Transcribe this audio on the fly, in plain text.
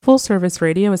Full Service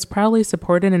Radio is proudly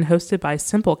supported and hosted by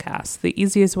Simplecast, the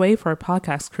easiest way for a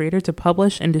podcast creator to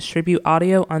publish and distribute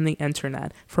audio on the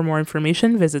internet. For more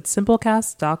information, visit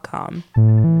simplecast.com.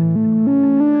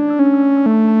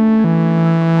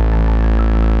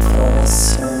 Full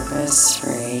Service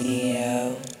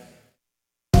Radio.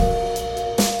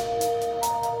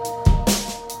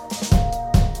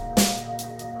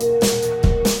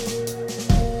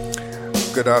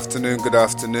 Good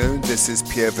afternoon. This is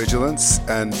Pierre Vigilance,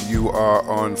 and you are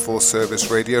on Full Service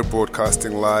Radio,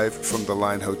 broadcasting live from the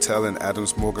Line Hotel in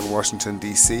Adams Morgan, Washington,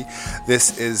 D.C.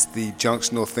 This is the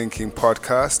Junctional Thinking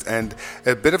Podcast, and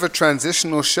a bit of a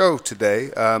transitional show today.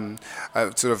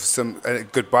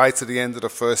 Goodbye to the end of the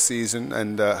first season,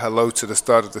 and hello to the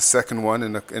start of the second one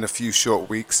in a few short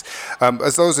weeks.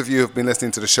 As those of you who have been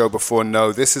listening to the show before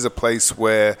know, this is a place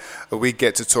where we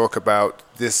get to talk about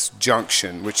this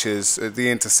junction, which is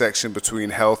the intersection between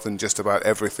health and just about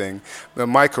everything.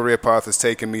 My career path has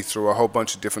taken me through a whole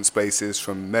bunch of different spaces,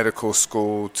 from medical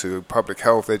school to public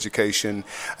health education,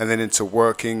 and then into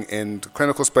working in the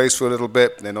clinical space for a little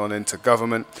bit, then on into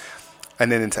government,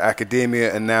 and then into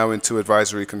academia, and now into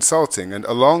advisory consulting. And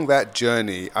along that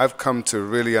journey, I've come to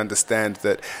really understand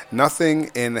that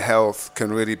nothing in health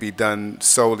can really be done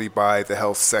solely by the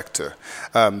health sector.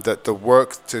 That the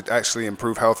work to actually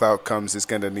improve health outcomes is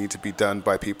going to need to be done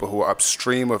by people who are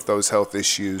upstream of those health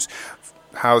issues: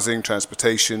 housing,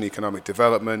 transportation, economic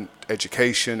development,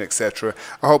 education, etc.,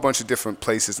 a whole bunch of different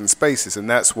places and spaces. And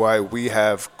that's why we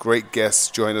have great guests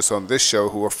join us on this show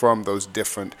who are from those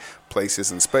different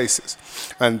places and spaces.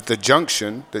 And the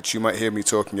junction that you might hear me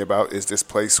talking about is this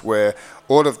place where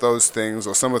all of those things,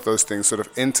 or some of those things, sort of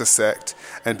intersect,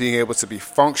 and being able to be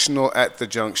functional at the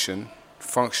junction,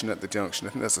 I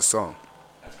think that's a song.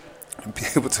 And be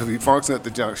able to be functional at the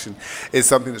junction is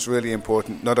something that's really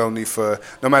important, not only for,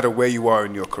 no matter where you are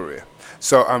in your career.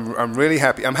 So I'm really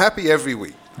happy. I'm happy every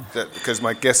week because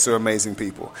my guests are amazing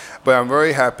people. But I'm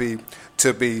very happy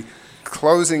to be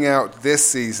closing out this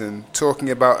season, talking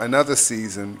about another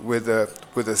season with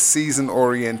a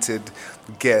season-oriented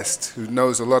guest who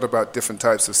knows a lot about different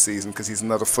types of season, because he's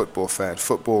another football fan.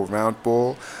 Football, round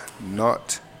ball,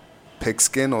 not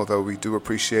pigskin, although we do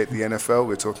appreciate the NFL.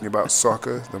 We're talking about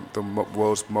soccer, the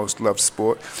world's most loved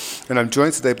sport. And I'm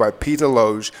joined today by Peter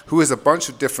Loge, who is a bunch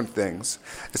of different things.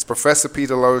 It's Professor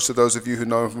Peter Loge, to those of you who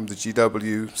know him from the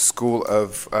GW School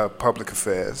of Public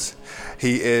Affairs.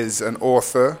 He is an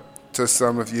author to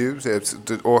some of you. He's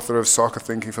the author of Soccer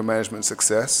Thinking for Management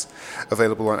Success,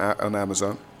 available on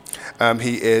Amazon.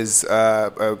 He is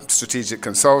a strategic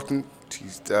consultant.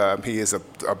 He is a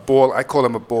baller. I call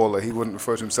him a baller. He wouldn't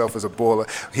refer to himself as a baller.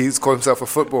 He's called himself a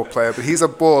football player, but he's a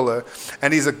baller,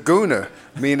 and he's a gooner,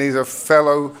 meaning he's a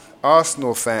fellow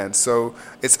Arsenal fan. So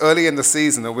it's early in the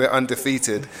season and we're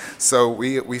undefeated, so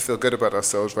we feel good about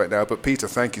ourselves right now. But Peter,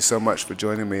 thank you so much for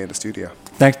joining me in the studio.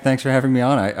 Thanks for having me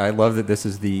on. I love that this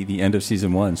is the end of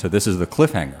season one, so this is the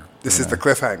cliffhanger. This is the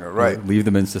cliffhanger, right? Leave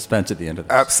them in suspense at the end of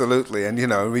this. Absolutely. And,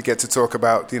 we get to talk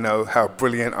about, how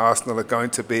brilliant Arsenal are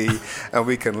going to be, and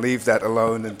we can leave that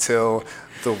alone until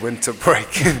the winter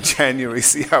break in January,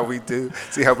 see how we're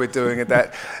doing at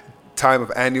that time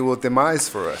of annual demise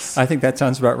for us. I think that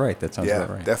sounds about right.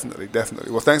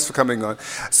 Definitely. Well, thanks for coming on.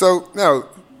 So, now,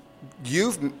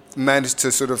 you've managed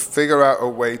to sort of figure out a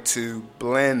way to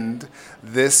blend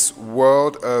this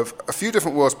world of a few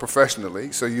different worlds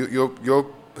professionally. So your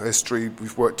history,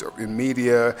 we've worked in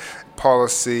media,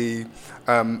 policy,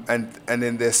 and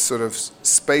in this sort of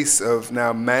space of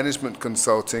now management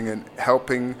consulting and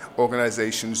helping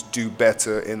organizations do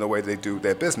better in the way they do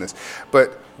their business.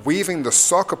 But weaving the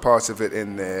soccer part of it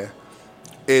in there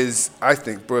is, I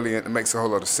think, brilliant. It makes a whole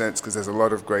lot of sense because there's a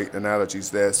lot of great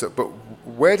analogies there. So, but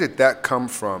where did that come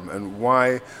from, and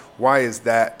why is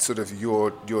that sort of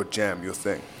your jam, your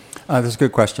thing? That's a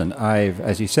good question.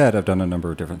 As you said, I've done a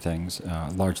number of different things,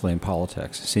 largely in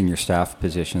politics, senior staff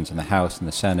positions in the House and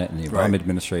the Senate and the Obama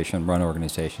administration, run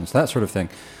organizations, that sort of thing.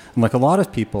 And like a lot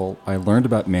of people, I learned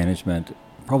about management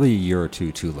probably a year or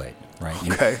two too late. Right?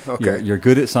 Okay. You're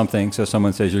good at something, so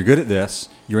someone says you're good at this.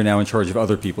 You're now in charge of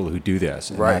other people who do this.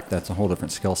 And that's a whole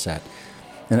different skill set.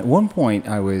 And at one point,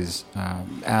 I was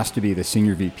asked to be the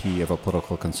senior VP of a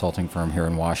political consulting firm here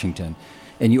in Washington.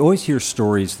 And you always hear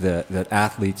stories that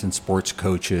athletes and sports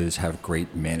coaches have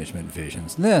great management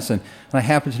visions. And I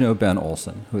happen to know Ben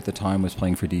Olsen, who at the time was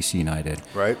playing for DC United.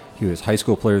 Right. He was high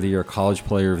school player of the year, college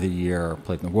player of the year,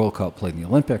 played in the World Cup, played in the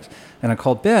Olympics. And I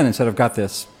called Ben and said, I've got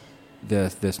this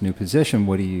new position.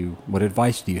 What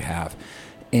advice do you have?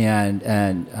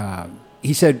 And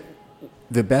he said,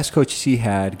 the best coaches he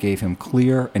had gave him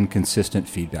clear and consistent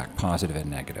feedback, positive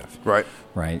and negative. Right.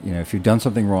 Right. You know, if you've done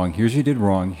something wrong, here's what you did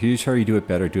wrong. Here's how you do it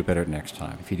better next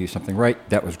time. If you do something right,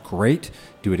 that was great.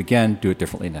 Do it again. Do it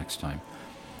differently next time.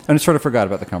 And I sort of forgot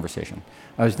about the conversation.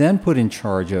 I was then put in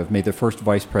charge of, made the first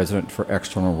vice president for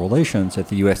external relations at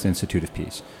the U.S. Institute of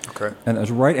Peace. Okay. And that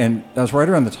was right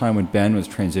around the time when Ben was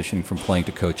transitioning from playing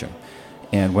to coaching.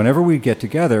 And whenever we get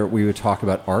together, we would talk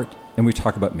about art and we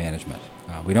talk about management.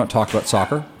 We don't talk about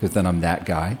soccer because then I'm that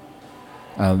guy.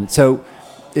 So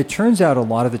it turns out a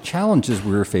lot of the challenges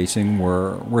we were facing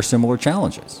were similar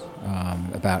challenges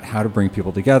about how to bring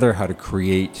people together, how to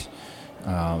create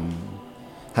how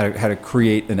to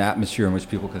create an atmosphere in which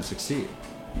people can succeed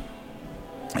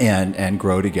and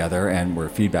grow together, and where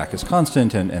feedback is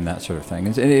constant and that sort of thing.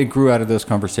 And it grew out of those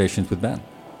conversations with Ben.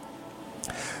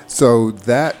 So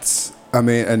that's, I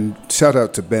mean, and shout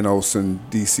out to Ben Olsen,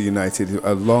 DC United,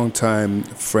 a longtime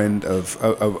friend of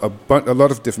a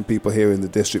lot of different people here in the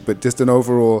district, but just an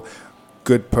overall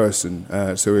good person.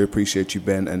 So we appreciate you,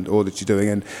 Ben, and all that you're doing.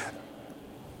 And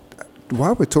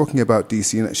while we're talking about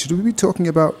DC United, should we be talking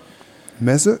about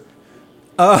Mesut?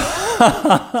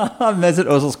 Mesut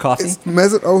Ozil's coffee? Is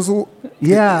Mesut Ozil?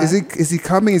 Yeah. Is he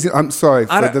coming? I'm sorry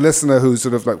for the listener who's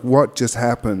sort of like, what just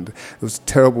happened? It was a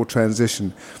terrible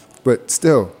transition. But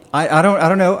still, I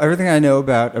don't know. Everything I know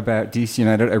about DC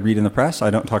United, I read in the press. I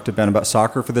don't talk to Ben about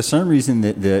soccer for the same reason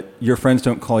that your friends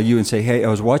don't call you and say, "Hey, I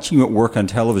was watching you at work on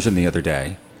television the other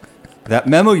day. That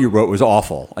memo you wrote was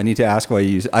awful. I need to ask why you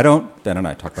use it." Ben and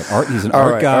I talk about art. He's an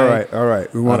art guy. All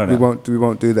right. We won't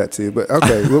do that to you. But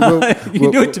okay, you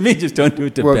can do it to me. Just don't do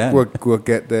it to Ben. We'll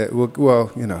get there.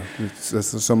 Well, you know,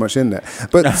 there's so much in there.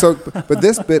 But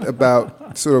this bit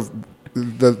about sort of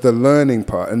the learning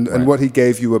part and Right. what he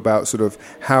gave you about sort of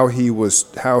how he was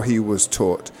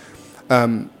taught.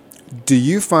 Do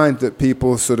you find that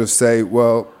people sort of say,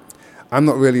 well, I'm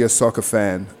not really a soccer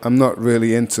fan, I'm not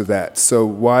really into that, so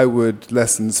why would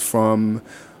lessons from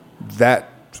that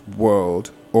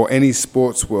world or any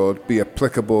sports world be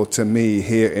applicable to me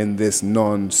here in this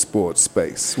non-sports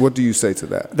space? What do you say to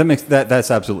that? That's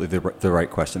absolutely the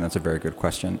right question. That's a very good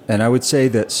question. And I would say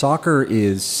that soccer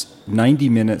is 90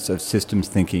 minutes of systems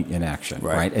thinking in action,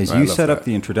 right? As you set up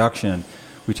the introduction,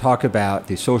 we talk about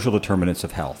the social determinants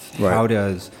of health. Right. How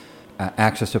does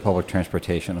access to public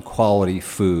transportation, quality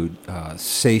food,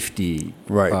 safety,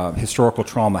 historical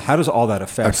trauma, how does all that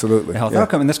affect Absolutely. the health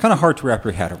outcome? And that's kind of hard to wrap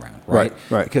your head around, right?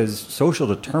 Right. Because social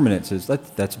determinants,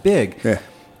 that's big. Yeah.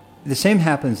 The same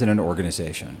happens in an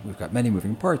organization. We've got many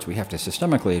moving parts. We have to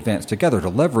systemically advance together to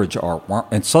leverage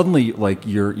and suddenly, like,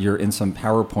 you're in some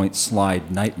PowerPoint slide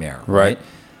nightmare, right?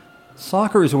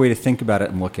 Soccer is a way to think about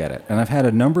it and look at it. And I've had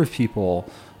a number of people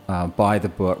buy the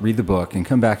book, read the book, and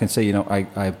come back and say, you know,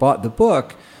 I bought the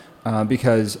book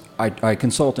because I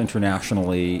consult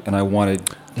internationally and I wanted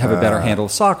to have a better handle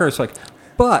of soccer. It's like,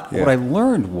 but what I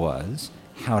learned was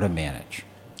how to manage.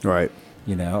 Right.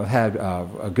 You know, I've had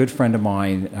a good friend of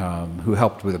mine who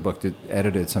helped with the book, that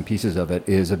edited some pieces of it,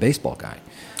 is a baseball guy.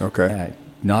 Okay.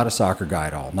 Not a soccer guy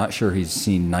at all. Not sure he's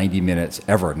seen 90 minutes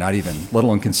ever, not even, let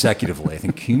alone consecutively, I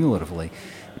think cumulatively.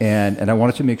 And I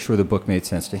wanted to make sure the book made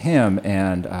sense to him,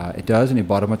 and it does, and he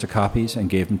bought a bunch of copies and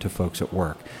gave them to folks at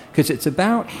work. Because it's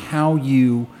about how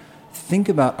you think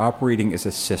about operating as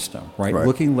a system, right?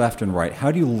 Looking left and right. How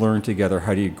do you learn together?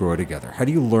 How do you grow together? How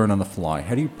do you learn on the fly?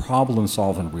 How do you problem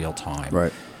solve in real time?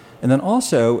 Right. And then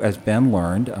also, as Ben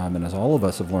learned, and as all of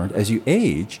us have learned, as you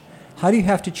age, how do you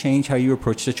have to change how you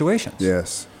approach situations?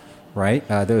 Yes. Right?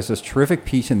 There was this terrific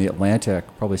piece in The Atlantic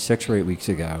probably 6 or 8 weeks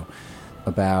ago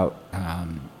about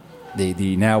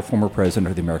the now former president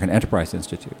of the American Enterprise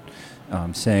Institute,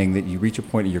 saying that you reach a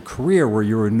point in your career where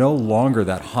you are no longer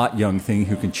that hot young thing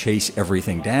who can chase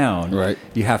everything down. Right.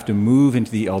 You have to move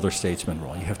into the elder statesman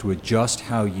role. You have to adjust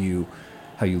how you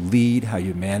lead, how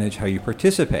you manage, how you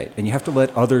participate, and you have to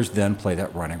let others then play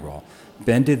that running role.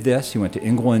 Ben did this. He went to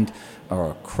England,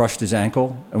 crushed his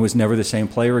ankle, and was never the same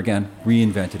player again,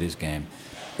 reinvented his game,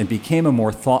 and became a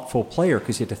more thoughtful player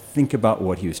because he had to think about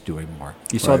what he was doing more.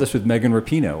 You saw this with Megan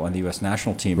Rapinoe on the U.S.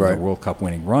 national team in the World Cup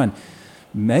winning run.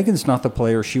 Megan's not the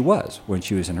player she was when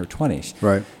she was in her 20s.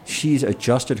 Right. She's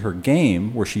adjusted her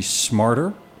game where she's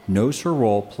smarter, knows her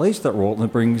role, plays that role,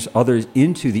 and brings others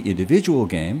into the individual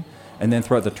game, and then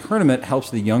throughout the tournament helps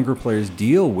the younger players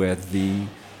deal with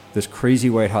this crazy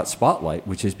white-hot spotlight,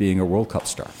 which is being a World Cup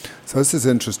star. So this is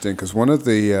interesting because one of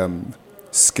the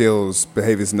skills,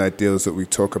 behaviors, and ideals that we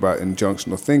talk about in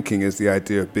junctional thinking is the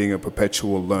idea of being a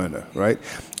perpetual learner, right?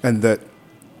 And that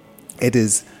it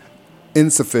is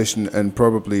insufficient and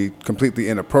probably completely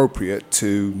inappropriate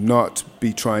to not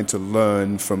be trying to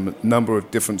learn from a number of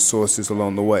different sources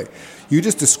along the way. You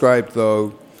just described,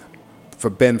 though, for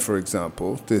Ben, for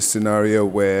example, this scenario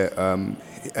where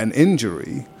an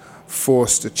injury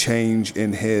forced a change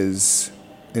in his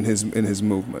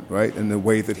movement, right? In the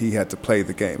way that he had to play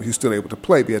the game. He was still able to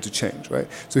play, but he had to change, right?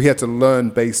 So he had to learn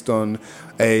based on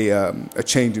a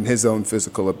change in his own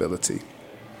physical ability.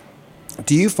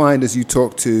 Do you find, as you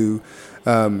talk to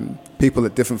people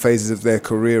at different phases of their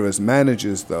career as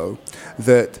managers, though,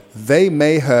 that they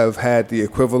may have had the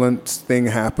equivalent thing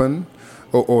happen,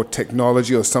 or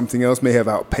technology or something else may have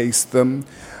outpaced them,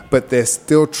 but they're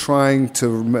still trying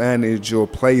to manage or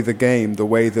play the game the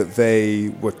way that they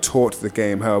were taught the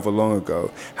game however long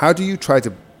ago? How do you try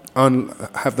to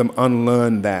have them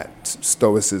unlearn that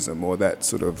stoicism or that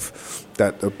sort of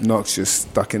that obnoxious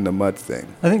stuck in the mud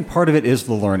thing? I think part of it is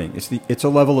the learning. It's a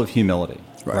level of humility,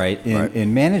 right?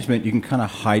 In management, you can kind of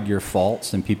hide your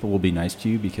faults and people will be nice to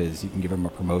you because you can give them a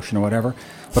promotion or whatever.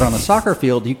 But on a soccer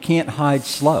field, you can't hide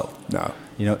slow. No.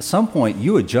 At some point,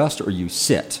 you adjust or you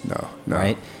sit. No.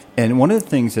 Right? And one of the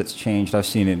things that's changed, I've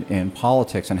seen in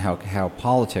politics and how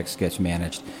politics gets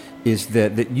managed, is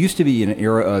that it used to be an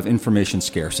era of information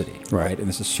scarcity, right? And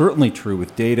this is certainly true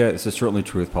with data. This is certainly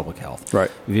true with public health. Right.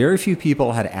 Very few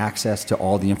people had access to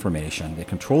all the information. They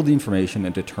controlled the information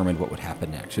and determined what would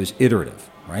happen next. It was iterative,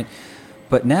 right?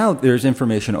 But now there's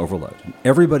information overload.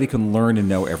 Everybody can learn and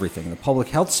know everything. In the public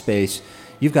health space,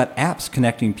 you've got apps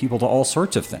connecting people to all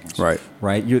sorts of things. Right.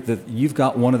 You've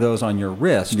got one of those on your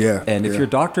wrist. And if your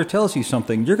doctor tells you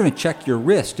something, you're going to check your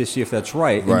wrist to see if that's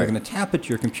right. And you're going to tap it to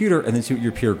your computer and then see what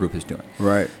your peer group is doing.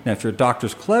 Right. Now, if your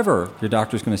doctor's clever, your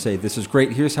doctor's going to say, this is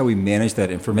great. Here's how we manage that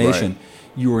information.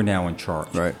 You are now in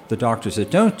charge. The doctors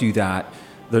that don't do that,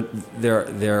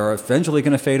 they're eventually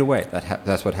going to fade away.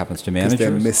 That's what happens to managers.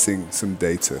 Because they're missing some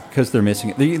data. Because they're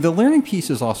missing it. The learning piece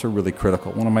is also really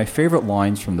critical. One of my favorite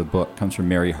lines from the book comes from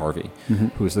Mary Harvey,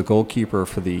 who was the goalkeeper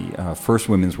for the first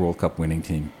Women's World Cup winning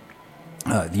team.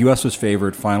 The U.S. was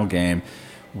favored, final game.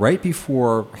 Right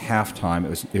before halftime,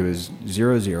 it was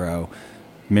 0-0.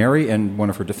 Mary and one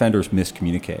of her defenders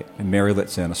miscommunicate, and Mary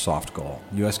lets in a soft goal.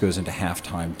 The U.S. goes into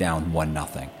halftime down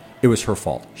 1-0. It was her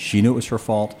fault. She knew it was her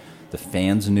fault. The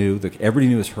fans knew. Everybody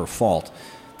knew it was her fault.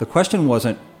 The question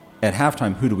wasn't, at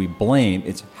halftime, who do we blame?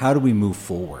 It's how do we move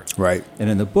forward? Right. And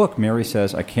in the book, Mary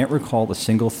says, I can't recall a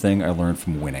single thing I learned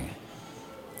from winning.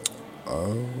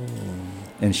 Oh.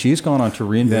 And she's gone on to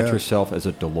reinvent herself as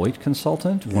a Deloitte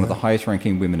consultant, one of the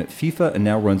highest-ranking women at FIFA, and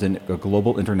now runs a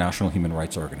global international human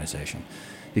rights organization.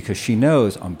 Because she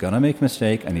knows, I'm going to make a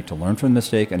mistake. I need to learn from the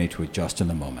mistake. I need to adjust in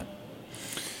the moment.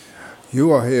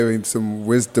 You are hearing some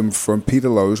wisdom from Peter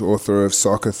Loge, author of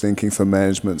Soccer Thinking for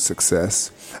Management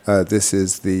Success. This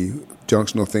is the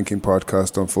Junctional Thinking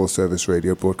podcast on Full Service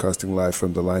Radio, broadcasting live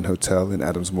from the Line Hotel in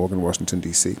Adams Morgan, Washington,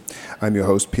 D.C. I'm your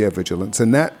host, Pierre Vigilance.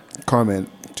 And that comment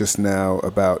just now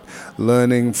about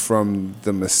learning from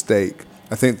the mistake,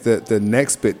 I think that the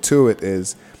next bit to it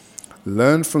is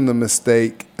learn from the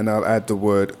mistake, and I'll add the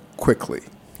word quickly.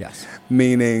 Yes.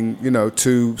 Meaning,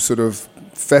 to sort of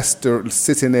fester,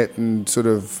 sit in it and sort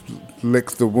of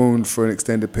lick the wound for an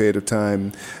extended period of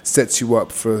time sets you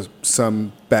up for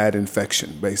some bad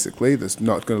infection, basically, that's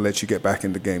not going to let you get back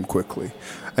in the game quickly.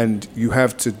 And you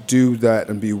have to do that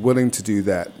and be willing to do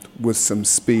that with some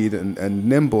speed and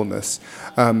nimbleness.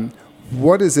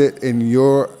 What is it in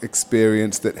your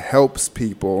experience that helps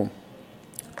people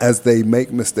as they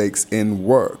make mistakes in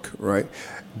work, right,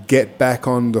 get back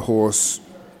on the horse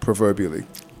proverbially,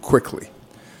 quickly?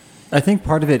 I think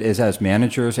part of it is, as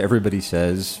managers, everybody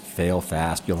says, fail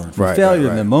fast, you'll learn from failure.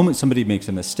 And the moment somebody makes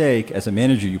a mistake, as a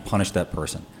manager, you punish that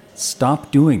person.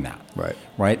 Stop doing that.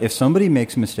 Right? If somebody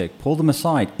makes a mistake, pull them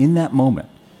aside in that moment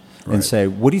and say,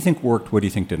 what do you think worked? What do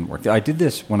you think didn't work? I did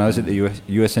this when I was at the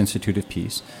U.S. Institute of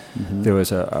Peace. There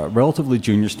was a relatively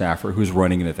junior staffer who was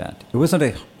running an event. It wasn't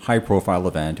a high-profile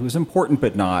event. It was important,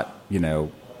 but not, we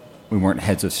weren't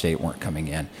heads of state, weren't coming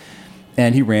in.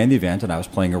 And he ran the event, and I was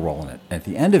playing a role in it. At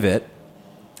the end of it,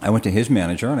 I went to his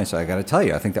manager, and I said, I got to tell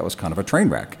you, I think that was kind of a train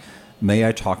wreck. May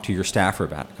I talk to your staffer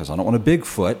about it? Because I don't want a big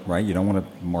foot, right? You don't want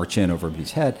to march in over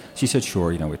everybody's head. She said, sure.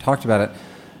 We talked about it.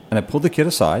 And I pulled the kid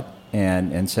aside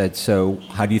and said, so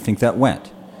how do you think that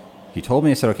went? He told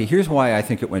me, I said, okay, here's why I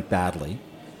think it went badly.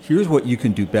 Here's what you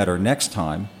can do better next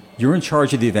time. You're in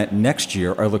charge of the event next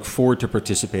year. I look forward to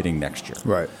participating next year.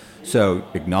 Right. So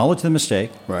acknowledge the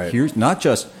mistake. Right. Here's not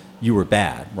just you were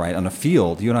bad, right? On a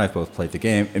field, you and I have both played the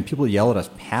game, and people yell at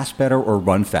us, pass better or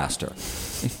run faster.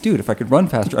 Like, dude, if I could run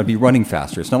faster, I'd be running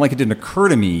faster. It's not like it didn't occur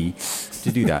to me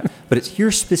to do that. But it's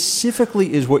here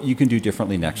specifically is what you can do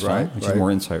differently next time, which is more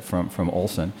insight from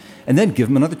Olson. And then give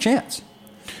them another chance.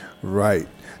 Right.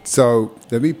 So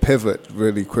let me pivot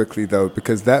really quickly, though,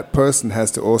 because that person has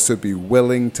to also be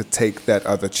willing to take that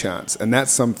other chance. And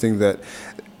that's something that,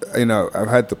 I've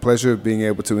had the pleasure of being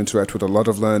able to interact with a lot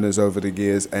of learners over the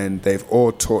years, and they've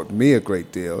all taught me a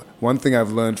great deal. One thing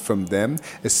I've learned from them,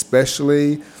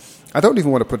 especially, I don't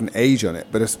even want to put an age on it,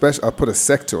 but especially I'll put a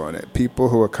sector on it. People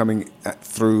who are coming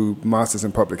through Masters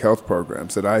in Public Health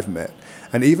programs that I've met,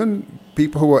 and even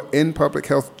people who are in public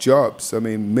health jobs,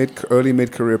 early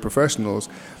mid-career professionals,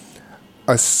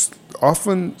 are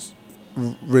often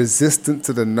resistant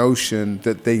to the notion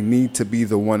that they need to be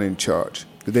the one in charge,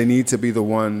 that they need to be the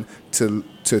one to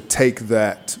take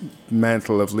that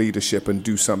mantle of leadership and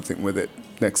do something with it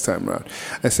next time around.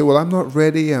 I said, well, I'm not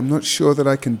ready. I'm not sure that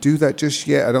I can do that just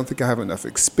yet. I don't think I have enough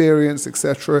experience,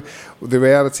 etc. The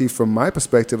reality from my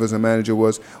perspective as a manager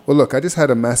was, well, look, I just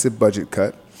had a massive budget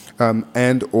cut.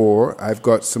 Or I've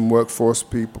got some workforce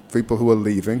people who are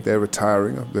leaving, they're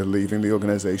retiring, they're leaving the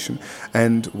organization,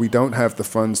 and we don't have the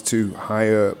funds to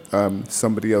hire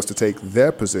somebody else to take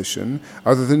their position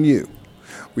other than you.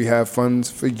 We have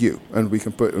funds for you, and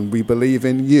we believe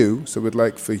in you, so we'd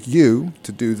like for you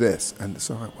to do this. And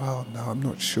so I'm like, well, no, I'm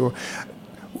not sure.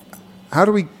 How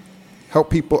do we help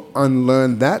people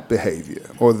unlearn that behavior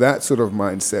or that sort of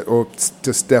mindset, or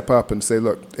to step up and say,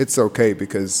 look, it's okay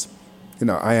because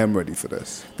I am ready for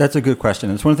this? That's a good question.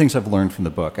 And it's one of the things I've learned from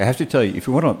the book. I have to tell you, if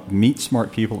you want to meet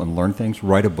smart people and learn things,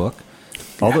 write a book.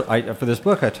 For this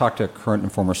book, I talked to current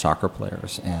and former soccer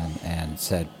players and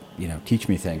said, teach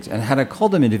me things. And had I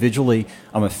called them individually,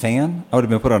 I'm a fan, I would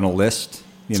have been put on a list,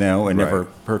 and never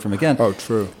heard from again. Oh,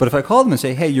 true. But if I call them and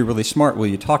say, hey, you're really smart, will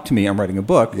you talk to me? I'm writing a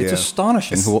book. It's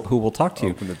astonishing who will talk to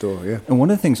you. Open the door, yeah. And one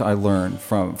of the things I learned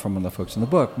from one of the folks in the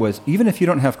book was, even if you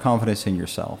don't have confidence in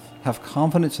yourself, have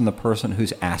confidence in the person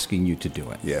who's asking you to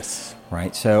do it. Yes.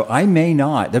 Right? So I may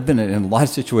not, there have been in a lot of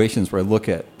situations where I look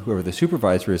at whoever the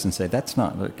supervisor is and say, that's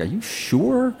not, are you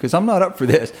sure? Because I'm not up for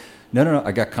this. No,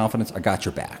 I got confidence, I got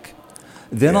your back.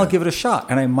 Then I'll give it a shot,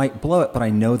 and I might blow it, but I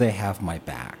know they have my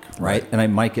back, right? And I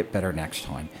might get better next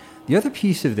time. The other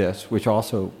piece of this, which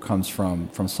also comes from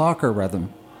soccer rather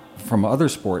than from other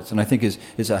sports, and I think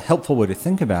is a helpful way to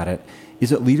think about it, is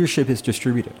that leadership is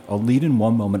distributed. I'll lead in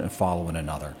one moment and follow in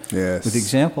another. Yes. With the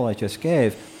example I just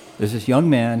gave, there's this young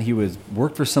man, he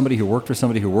worked for somebody who worked for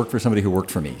somebody who worked for somebody who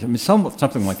worked for me. I mean,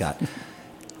 something like that.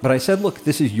 But I said, look,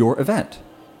 this is your event.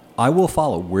 I will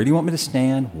follow. Where do you want me to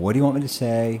stand? What do you want me to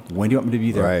say? When do you want me to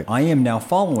be there? Right. I am now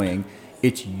following.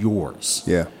 It's yours.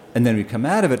 Yeah. And then we come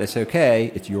out of it. I say,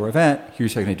 okay, it's your event.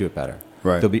 Here's how you're going to do it better.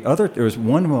 Right. We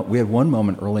had one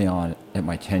moment early on at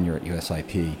my tenure at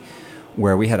USIP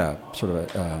where we had a sort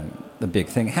of a big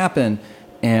thing happen,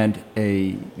 and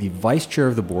the vice chair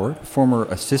of the board, former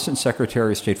assistant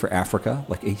secretary of state for Africa,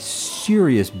 like a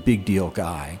serious big deal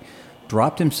guy,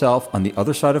 dropped himself on the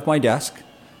other side of my desk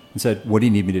and said, what do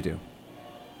you need me to do?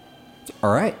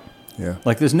 All right. Yeah.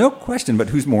 Like, there's no question but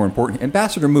who's more important.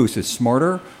 Ambassador Moose is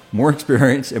smarter, more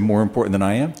experienced, and more important than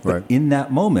I am. But in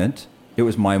that moment, it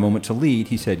was my moment to lead.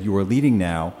 He said, you are leading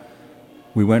now.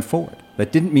 We went forward.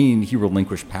 That didn't mean he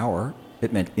relinquished power.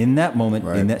 It meant in that moment,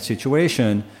 in that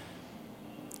situation,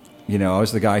 I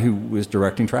was the guy who was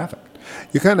directing traffic.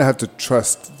 You kind of have to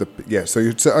trust so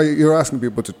you're asking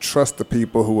people to trust the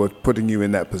people who are putting you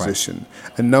in that position,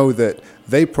 and know that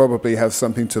they probably have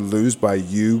something to lose by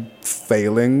you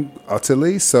failing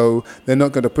utterly, so they're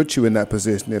not going to put you in that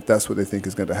position if that's what they think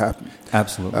is going to happen.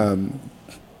 Absolutely.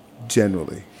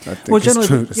 Generally, I think it's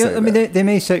true to say that. They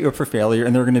may set you up for failure,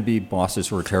 and there are going to be bosses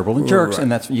who are terrible and jerks, and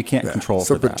that's you can't control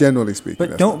for that. But generally speaking,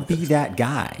 but don't be that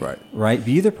guy, right?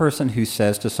 Be the person who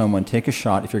says to someone, "Take a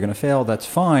shot. If you're going to fail, that's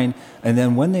fine." And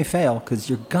then when they fail, because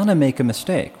you're going to make a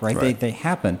mistake, right? They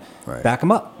happen. Back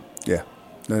them up. Yeah.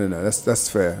 No. That's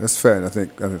fair. That's fair, and I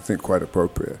think quite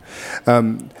appropriate.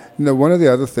 One of the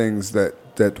other things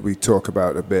that we talk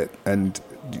about a bit, and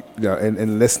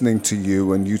in listening to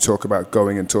you, and you talk about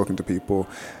going and talking to people,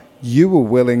 you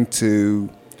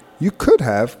could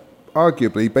have,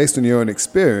 arguably, based on your own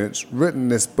experience, written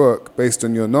this book based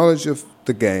on your knowledge of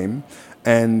the game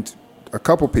and a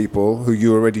couple people who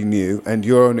you already knew and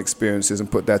your own experiences,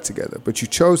 and put that together. But you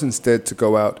chose instead to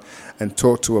go out and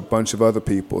talk to a bunch of other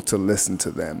people to listen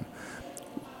to them.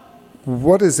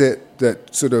 What is it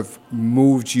that sort of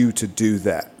moved you to do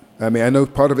that? I mean, I know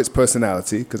part of it's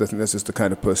personality, because I think that's just the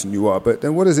kind of person you are, but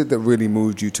then what is it that really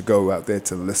moved you to go out there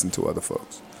to listen to other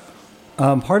folks?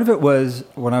 Part of it was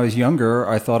when I was younger,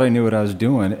 I thought I knew what I was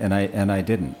doing, and I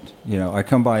didn't. I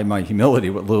come by my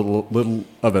humility, what little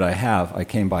of it I have, I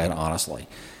came by it honestly.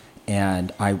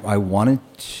 And I wanted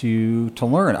to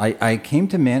learn. I came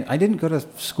to I didn't go to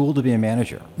school to be a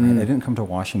manager. Right? I didn't come to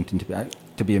Washington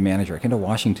to be a manager. I came to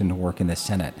Washington to work in the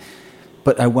Senate.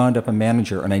 But I wound up a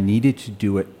manager, and I needed to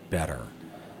do it better.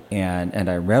 And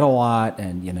I read a lot,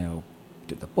 and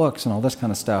did the books and all this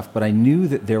kind of stuff. But I knew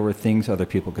that there were things other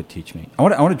people could teach me. I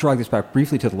want to drag this back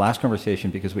briefly to the last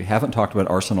conversation because we haven't talked about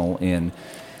Arsenal in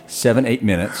 7-8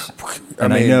 minutes,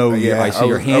 and I know I see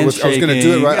your hands shaking.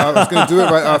 I was going to do it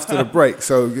right after the break.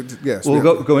 So yes,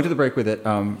 we'll go into the break with it.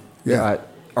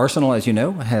 Arsenal, as you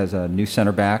know, has a new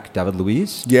center back, David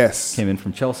Luiz. Yes, came in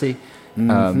from Chelsea.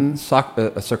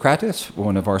 Socrates,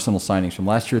 one of Arsenal's signings from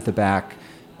last year at the back,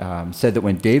 said that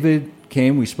when David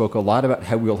came, we spoke a lot about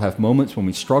how we'll have moments when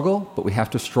we struggle, but we have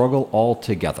to struggle all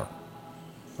together.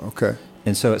 Okay.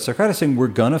 And so at Socrates saying we're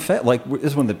going to this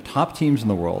is one of the top teams in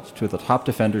the world, two of the top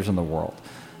defenders in the world,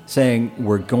 saying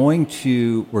we're going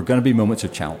to be moments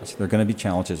of challenge. There are going to be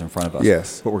challenges in front of us.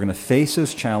 Yes. But we're going to face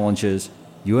those challenges,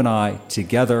 you and I,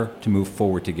 together to move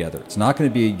forward together. It's not going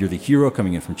to be you're the hero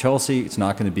coming in from Chelsea. It's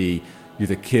not going to be you're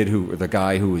the kid or the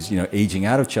guy who was aging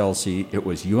out of Chelsea. It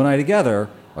was you and I together.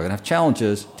 We're going to have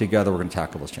challenges together. We're going to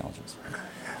tackle those challenges.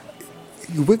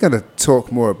 We're going to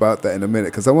talk more about that in a minute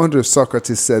because I wonder if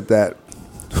Socrates said that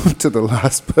to the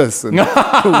last person who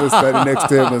was standing next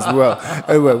to him as well.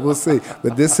 Anyway, we'll see.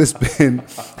 But this has been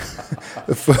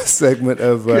the first segment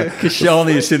of...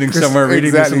 Koscielny is sitting somewhere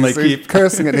reading this and keep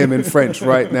cursing at him in French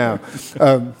right now.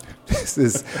 This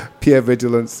is Pierre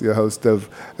Vigilance, your host of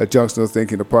Junctional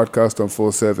Thinking, a podcast on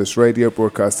Full Service Radio,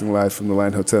 broadcasting live from the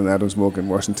Line Hotel in Adams Morgan,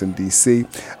 Washington, D.C.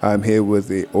 I'm here with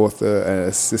the author and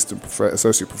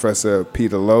associate professor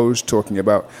Peter Loge, talking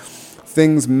about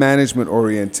things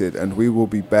management-oriented, and we will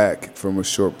be back from a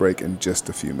short break in just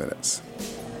a few minutes.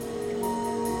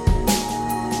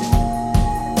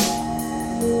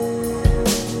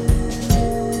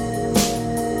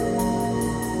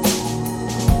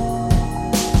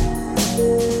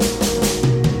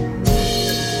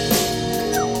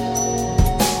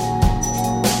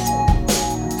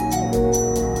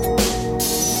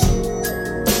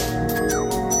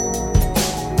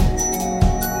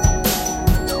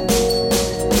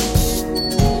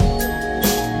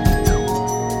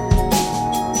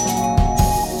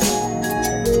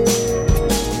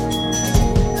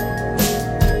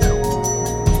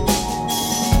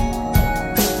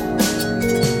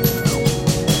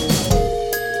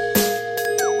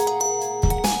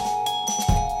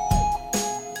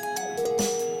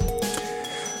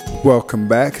 Welcome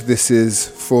back. This is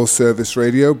Full Service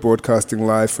Radio, broadcasting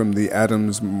live from the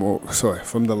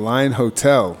from the Line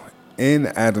Hotel in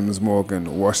Adams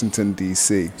Morgan, Washington,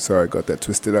 D.C. Sorry, I got that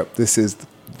twisted up. This is the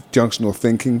Junctional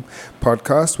Thinking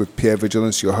podcast with Pierre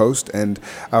Vigilance, your host, and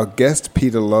our guest,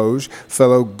 Peter Loge,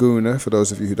 fellow Gooner. For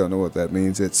those of you who don't know what that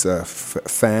means, it's a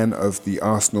fan of the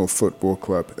Arsenal Football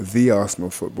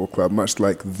Club, much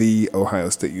like the Ohio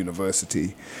State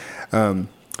University. But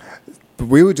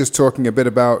we were just talking a bit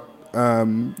about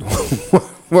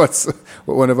what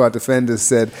one of our defenders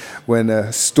said when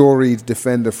a storied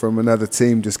defender from another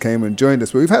team just came and joined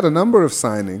us. But we've had a number of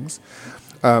signings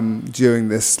during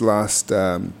this last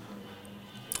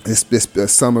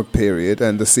this summer period,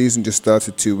 and the season just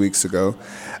started 2 weeks ago.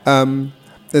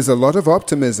 There's a lot of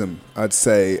optimism, I'd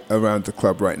say, around the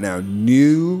club right now.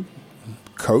 New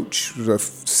coach,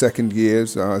 second year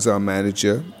as our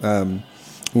manager,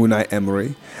 Unai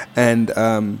Emery,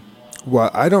 and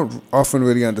while I don't often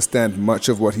really understand much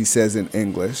of what he says in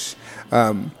English,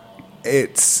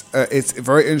 it's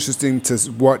very interesting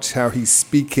to watch how he's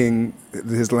speaking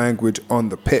his language on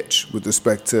the pitch with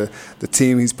respect to the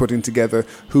team he's putting together,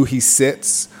 who he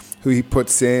sits, who he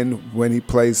puts in, when he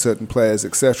plays certain players,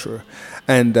 etc.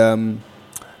 And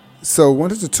so I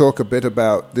wanted to talk a bit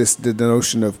about the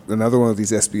notion of another one of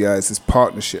these SBIs, this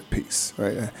partnership piece,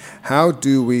 right? How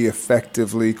do we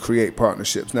effectively create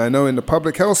partnerships? Now, I know in the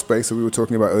public health space that we were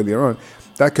talking about earlier on,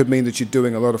 that could mean that you're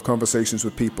doing a lot of conversations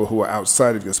with people who are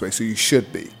outside of your space, so you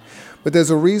should be. But there's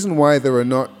a reason why there are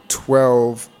not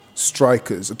 11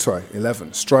 strikers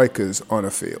on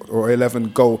a field or 11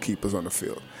 goalkeepers on a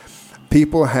field.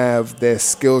 People have their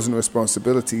skills and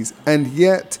responsibilities, and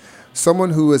yet someone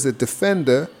who is a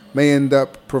defender may end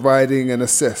up providing an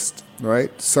assist,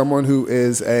 right? Someone who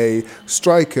is a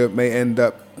striker may end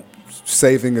up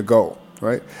saving a goal,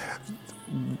 right?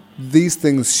 These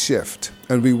things shift,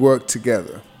 and we work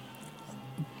together.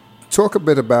 Talk a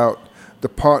bit about the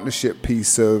partnership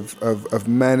piece of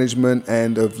management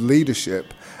and of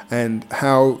leadership, and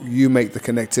how you make the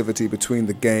connectivity between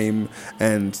the game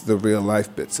and the real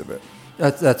life bits of it.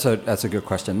 That's a good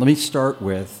question. Let me start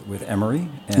with Emery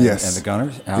and the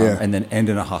Gunners, and then end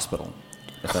in a hospital.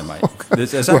 if I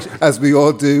might. As we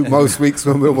all do most weeks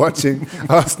when we're watching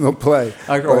Arsenal play.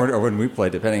 Or when we play,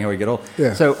 depending how we get old.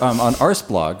 Yeah. So on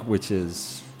Arseblog, which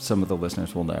is, some of the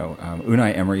listeners will know,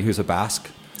 Unai Emery, who's a Basque.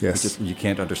 Yes. You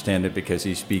can't understand it because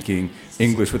he's speaking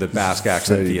English with a Basque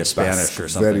accent via Spanish or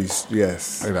something.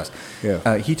 Yes. Very Basque.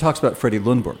 Yeah. He talks about Freddie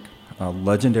Lundberg, a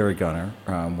legendary gunner,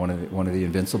 one of the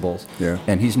Invincibles. Yeah.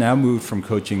 And he's now moved from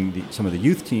coaching some of the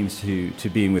youth teams to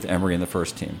being with Emery in the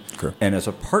first team. Okay. And as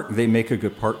a they make a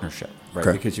good partnership, right?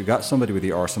 Okay. Because you've got somebody with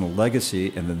the Arsenal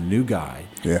legacy and then the new guy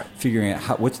figuring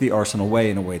out what's the Arsenal way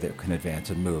in a way that can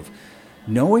advance and move.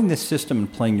 Knowing the system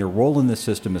and playing your role in the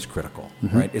system is critical,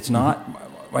 right? It's not...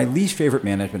 My least favorite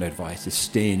management advice is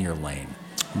stay in your lane.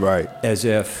 Right. As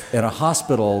if in a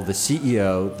hospital, the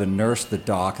CEO, the nurse, the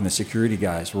doc, and the security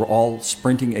guys were all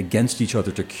sprinting against each other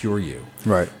to cure you.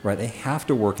 Right. Right. They have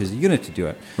to work as a unit to do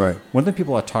it. Right. One of the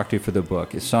people I talked to for the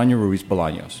book is Sonia Ruiz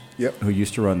Bolaños, Yep. who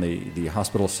used to run the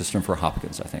hospital system for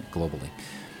Hopkins, I think, globally.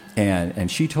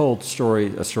 And she told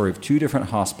a story of two different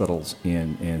hospitals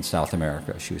in South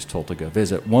America she was told to go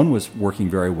visit. One was working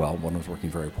very well. One was working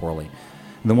very poorly.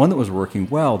 And the one that was working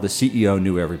well, the CEO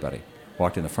knew everybody.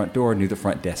 Walked in the front door, knew the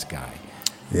front desk guy,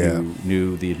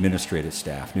 knew the administrative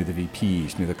staff, knew the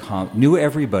VPs, knew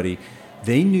everybody.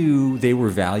 They knew they were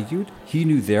valued. He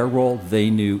knew their role. They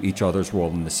knew each other's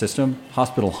role in the system.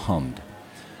 Hospital hummed.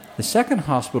 The second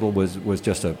hospital was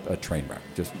just a train wreck,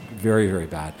 just very, very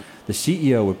bad. The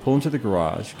CEO would pull into the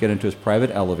garage, get into his private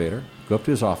elevator, go up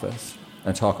to his office,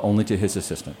 and talk only to his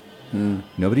assistant.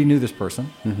 Nobody knew this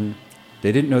person. Mm-hmm.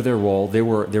 They didn't know their role. They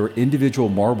were individual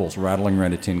marbles rattling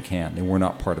around a tin can. They were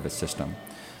not part of a system.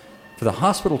 For the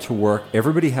hospital to work,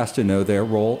 everybody has to know their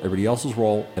role, everybody else's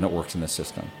role, and it works in the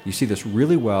system. You see this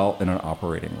really well in an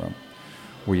operating room,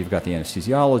 where you've got the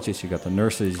anesthesiologist, you've got the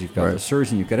nurses, you've got the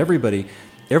surgeon, you've got everybody.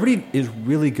 Everybody is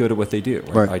really good at what they do.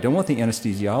 Right? I don't want the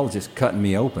anesthesiologist cutting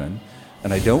me open,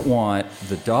 and I don't want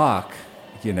the doc,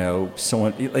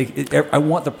 someone I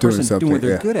want the person doing what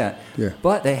they're good at. Yeah.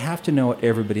 But they have to know what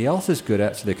everybody else is good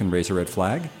at, so they can raise a red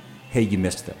flag. Hey, you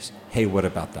missed this. Hey, what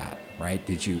about that? Right?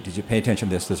 Did you pay attention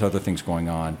to this? There's other things going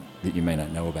on that you may not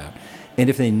know about.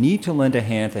 And if they need to lend a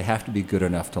hand, they have to be good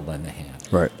enough to lend the hand.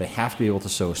 Right. They have to be able to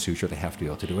sew a suture. They have to be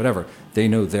able to do whatever. They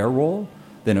know their role.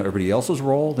 They know everybody else's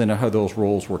role. They know how those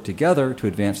roles work together to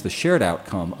advance the shared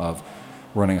outcome of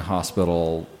running a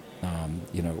hospital,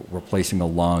 replacing a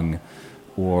lung,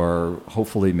 or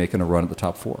hopefully making a run at the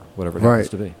top four, whatever it happens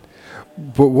to be.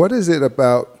 But what is it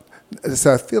about?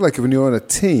 So I feel like when you're on a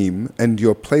team and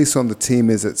your place on the team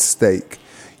is at stake,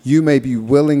 you may be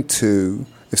willing to,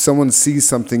 if someone sees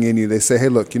something in you, they say, hey,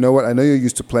 look, you know what? I know you're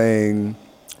used to playing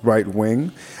right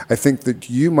wing. I think that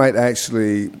you might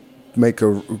actually make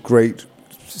a great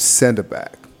center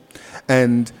back.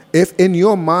 And if in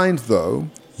your mind, though,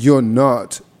 you're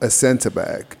not a center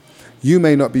back, you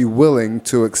may not be willing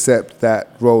to accept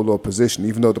that role or position,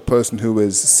 even though the person who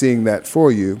is seeing that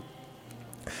for you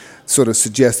sort of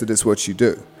suggests that it's what you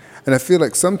do. And I feel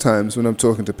like sometimes when I'm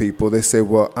talking to people, they say,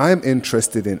 well, I'm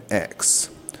interested in X.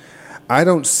 I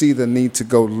don't see the need to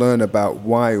go learn about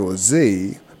Y or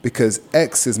Z because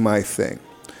X is my thing.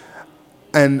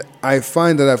 And I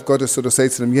find that I've got to sort of say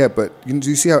to them, yeah, but do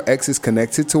you see how X is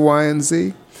connected to Y and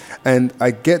Z? And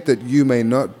I get that you may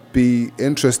not be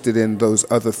interested in those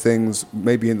other things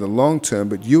maybe in the long term,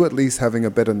 but you at least having a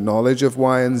better knowledge of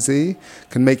Y and Z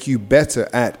can make you better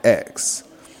at X.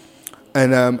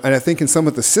 And I think in some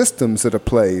of the systems that are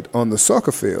played on the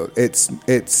soccer field, it's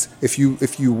if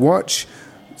you watch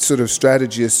sort of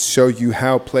strategists show you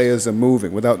how players are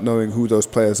moving without knowing who those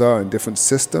players are in different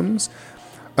systems,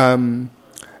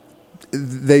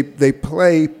 they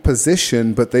play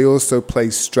position, but they also play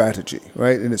strategy,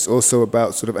 right? And it's also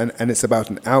about sort of and it's about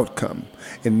an outcome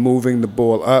in moving the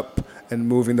ball up and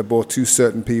moving the ball to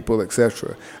certain people,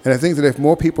 etc. And I think that if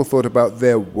more people thought about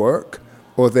their work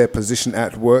or their position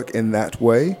at work in that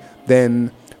way,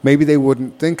 then maybe they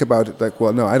wouldn't think about it like,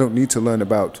 well, no, I don't need to learn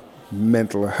about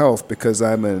mental health because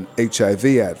I'm an HIV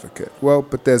advocate. Well,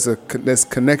 but there's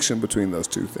connection between those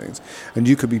two things. And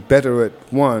you could be better at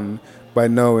one by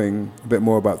knowing a bit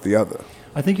more about the other.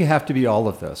 I think you have to be all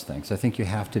of those things. I think you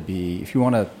have to be, if you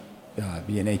want to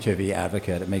be an HIV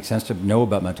advocate, it makes sense to know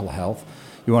about mental health.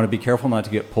 You want to be careful not to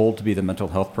get pulled to be the mental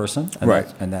health person,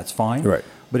 and that's fine. Right.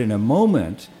 But in a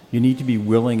moment, you need to be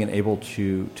willing and able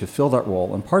to fill that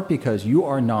role, in part because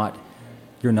you're not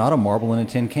a marble in a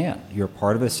tin can. You're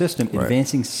part of a system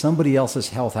advancing somebody else's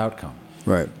health outcome.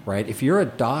 Right. If you're a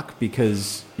doc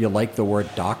because you like the word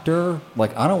doctor,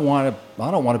 like I don't want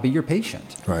to be your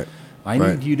patient. Right. I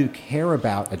need you to care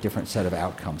about a different set of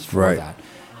outcomes for that.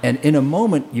 And in a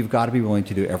moment, you've got to be willing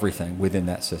to do everything within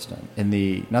that system. In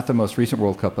the, not the most recent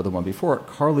World Cup, but the one before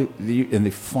it, in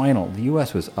the final, the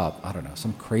U.S. was up, I don't know,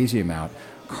 some crazy amount.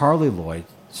 Carly Lloyd,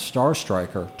 star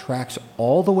striker, tracks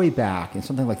all the way back in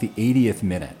something like the 80th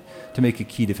minute to make a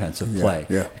key defensive play.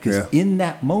 Because in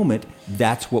that moment,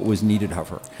 that's what was needed of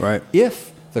her. Right.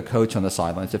 If the coach on the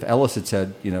sidelines, if Ellis had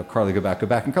said, Carly, go back,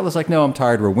 and Carly's like, no, I'm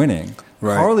tired, we're winning.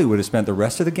 Right. Carly would have spent the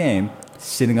rest of the game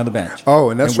sitting on the bench.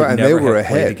 Oh, and that's right. And they were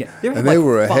ahead. They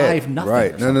were ahead. 5-0.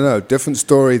 Right. No. Different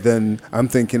story than I'm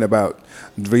thinking about.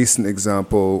 Recent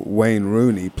example, Wayne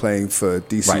Rooney playing for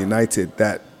DC United.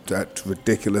 That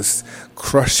ridiculous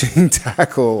crushing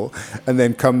tackle, and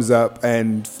then comes up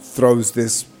and throws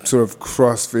this sort of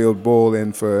cross-field ball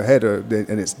in for a header,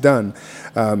 and it's done.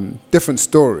 Different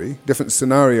story, different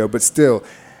scenario, but still,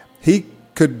 he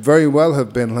could very well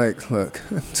have been like, look,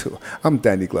 I'm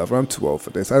Danny Glover. I'm too old for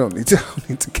this. I don't need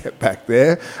to get back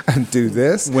there and do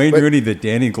this. Wayne Rooney, the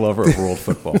Danny Glover of world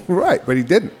football. Right, but he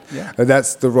didn't. Yeah. And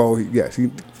that's the role,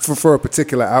 for a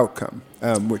particular outcome,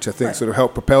 which I think sort of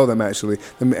helped propel them, actually.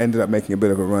 They ended up making a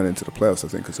bit of a run into the playoffs, I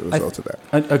think, as a result of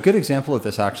that. A good example of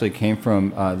this actually came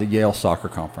from the Yale Soccer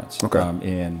Conference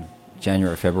in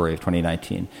January, February of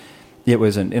 2019. It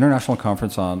was an international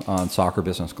conference on soccer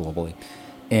business globally.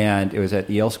 And it was at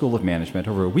the Yale School of Management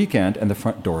over a weekend, and the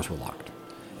front doors were locked.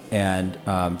 And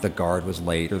the guard was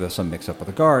late, or there was some mix-up with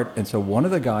the guard. And so one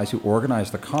of the guys who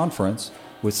organized the conference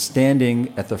was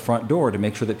standing at the front door to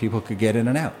make sure that people could get in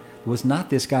and out. It was not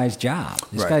this guy's job.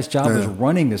 This guy's job was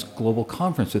running this global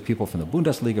conference with people from the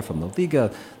Bundesliga, from the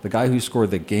Liga, the guy who scored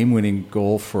the game-winning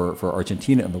goal for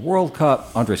Argentina in the World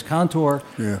Cup, Andres Cantor.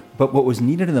 Yeah. But what was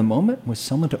needed in the moment was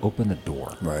someone to open the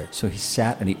door. Right. So he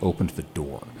sat and he opened the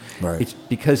door. Right. It's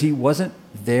because he wasn't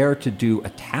there to do a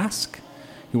task.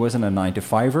 He wasn't a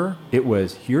 9-to-5er. It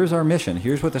was, here's our mission.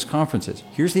 Here's what this conference is.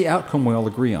 Here's the outcome we all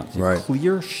agree on. It's a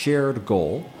clear, shared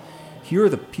goal. Here are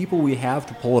the people we have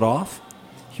to pull it off.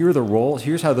 Here are the roles.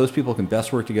 Here's how those people can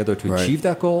best work together to achieve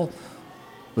that goal.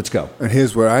 Let's go. And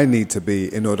here's where I need to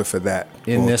be in order for that.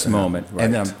 In this moment. Right.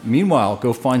 And then, meanwhile,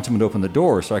 go find someone to open the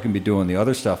door so I can be doing the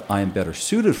other stuff I am better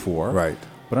suited for. Right.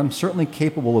 But I'm certainly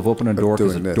capable of opening a door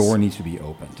because the door needs to be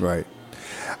opened. Right.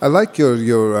 I like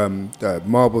your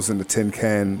marbles in the tin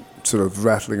can sort of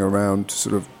rattling around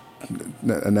sort of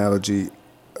analogy.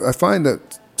 I find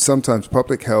that sometimes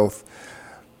public health,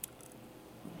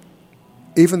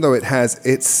 even though it has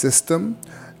its system,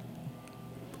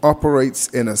 operates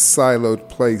in a siloed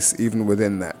place even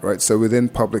within that, right? So within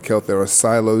public health, there are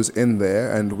silos in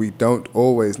there, and we don't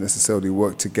always necessarily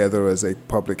work together as a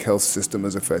public health system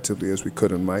as effectively as we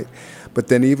could and might. But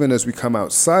then even as we come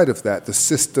outside of that, the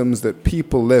systems that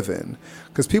people live in,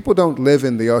 because people don't live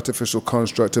in the artificial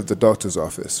construct of the doctor's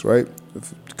office, right?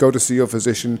 If you go to see your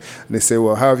physician and they say,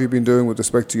 well, how have you been doing with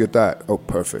respect to your diet? Oh,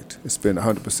 perfect. It's been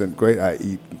 100% great. I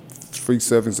eat 3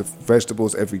 servings of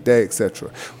vegetables every day, etc.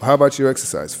 Well, how about your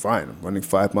exercise? Fine, I'm running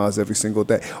 5 miles every single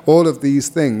day. All of these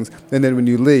things, and then when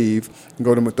you leave, you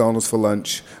go to McDonald's for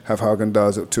lunch, have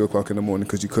Haagen-Dazs at 2 o'clock in the morning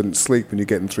because you couldn't sleep and you're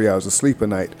getting 3 hours of sleep a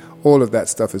night. All of that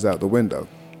stuff is out the window.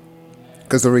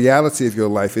 Because the reality of your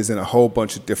life is in a whole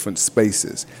bunch of different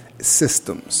spaces,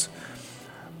 systems.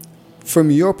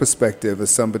 From your perspective as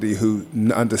somebody who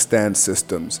understands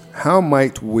systems, how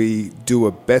might we do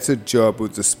a better job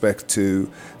with respect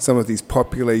to some of these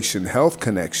population health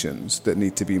connections that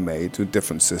need to be made to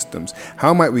different systems?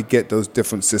 How might we get those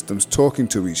different systems talking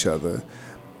to each other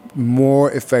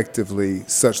more effectively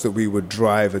such that we would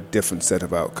drive a different set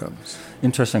of outcomes?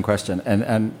 Interesting question.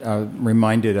 And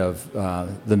reminded of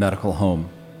the medical home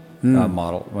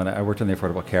model. When I worked on the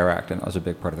Affordable Care Act, and that was a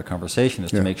big part of the conversation,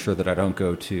 is to make sure that I don't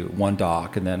go to one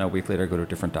doc and then a week later I go to a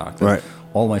different doc. That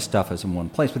all my stuff is in one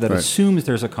place. But that assumes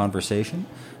there's a conversation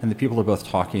and the people are both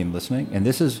talking and listening. And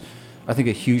this is, I think,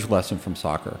 a huge lesson from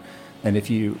soccer. And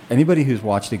anybody who's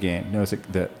watched a game knows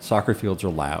that soccer fields are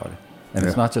loud. And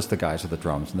it's not just the guys with the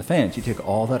drums and the fans. You take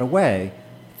all that away,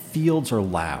 fields are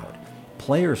loud.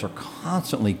 Players are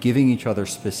constantly giving each other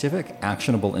specific,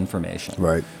 actionable information.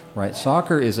 Right.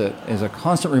 Soccer is a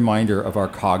constant reminder of our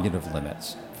cognitive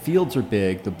limits. Fields are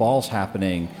big, the ball's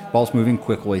happening, ball's moving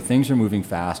quickly, things are moving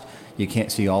fast. You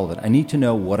can't see all of it. I need to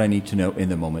know what I need to know in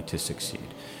the moment to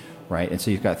succeed. Right. And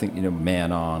so you've got to think,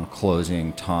 man on,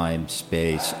 closing, time,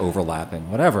 space,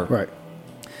 overlapping, whatever. Right.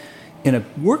 In a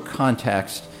work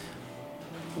context,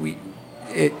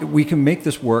 we can make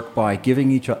this work by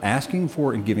asking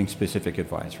for and giving specific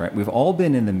advice, right? We've all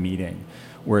been in the meeting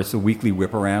where it's the weekly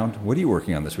whip around. What are you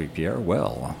working on this week, Pierre?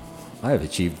 Well, I have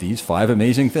achieved these 5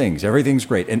 amazing things. Everything's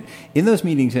great. And in those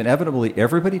meetings, inevitably,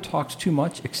 everybody talks too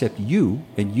much except you,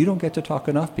 and you don't get to talk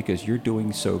enough because you're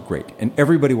doing so great. And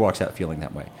everybody walks out feeling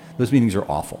that way. Those meetings are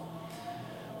awful.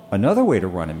 Another way to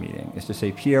run a meeting is to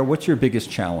say, Pierre, what's your biggest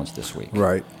challenge this week?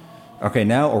 Right. Okay,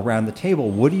 now around the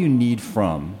table, what do you need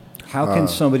from? How can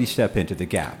somebody step into the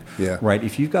gap? Yeah. Right.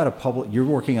 If you've got you're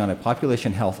working on a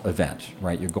population health event,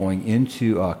 right? You're going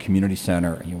into a community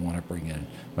center and you want to bring in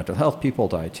mental health people,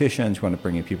 dietitians. You want to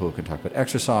bring in people who can talk about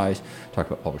exercise, talk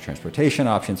about public transportation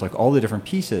options, like all the different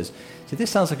pieces. So this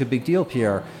sounds like a big deal,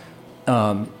 Pierre.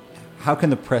 How can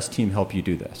the press team help you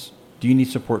do this? Do you need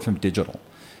support from digital?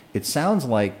 It sounds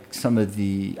like some of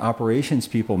the operations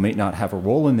people may not have a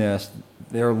role in this.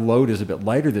 Their load is a bit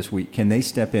lighter this week. Can they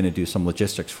step in and do some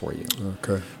logistics for you?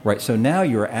 Okay. Right. So now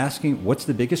you're asking, what's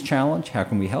the biggest challenge? How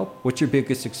can we help? What's your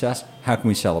biggest success? How can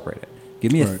we celebrate it?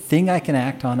 Give me a thing I can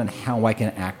act on and how I can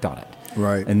act on it.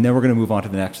 Right. And then we're going to move on to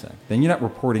the next thing. Then you're not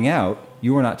reporting out.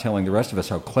 You are not telling the rest of us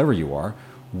how clever you are.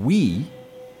 We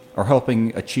are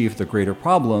helping achieve the greater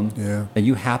problem, and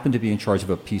you happen to be in charge of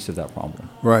a piece of that problem.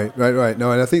 Right.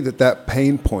 No, and I think that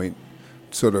pain point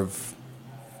sort of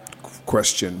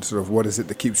question, sort of what is it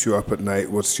that keeps you up at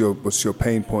night, what's your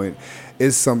pain point,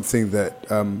 is something that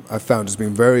I found has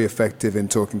been very effective in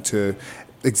talking to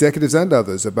executives and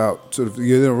others about sort of,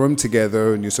 you're in a room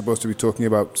together and you're supposed to be talking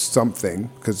about something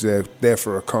because they're there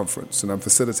for a conference and I'm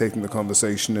facilitating the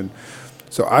conversation, and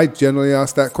so I generally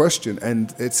ask that question,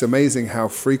 and it's amazing how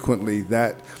frequently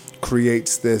that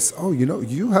creates this,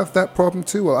 you have that problem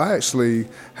too? Well, I actually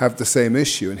have the same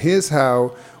issue, and here's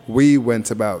how we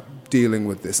went about dealing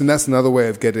with this. And that's another way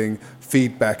of getting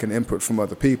feedback and input from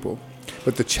other people.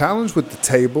 But the challenge with the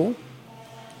table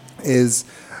is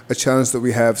a challenge that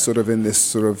we have sort of in this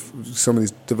sort of some of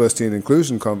these diversity and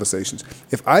inclusion conversations.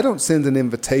 If I don't send an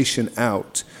invitation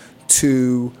out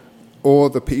to all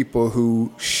the people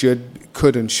who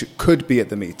could be at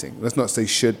the meeting. Let's not say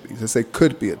should be. Let's say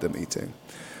could be at the meeting,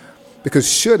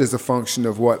 because should is a function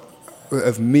of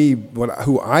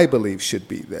who I believe should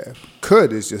be there.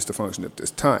 Could is just a function of this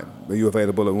time. Are you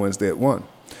available on Wednesday at 1?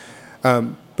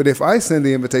 But if I send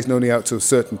the invitation only out to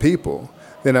certain people,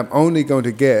 then I'm only going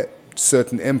to get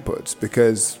certain inputs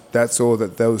because that's all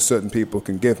that those certain people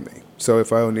can give me. So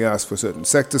if I only ask for certain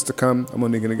sectors to come, I'm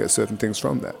only going to get certain things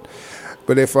from that.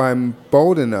 But if I'm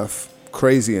bold enough,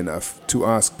 crazy enough to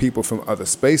ask people from other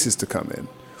spaces to come in,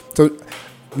 so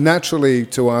naturally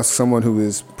to ask someone who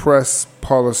is press,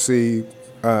 policy,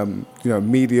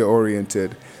 media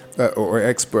oriented or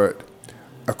expert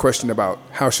a question about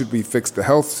how should we fix the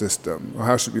health system or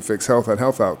how should we fix health and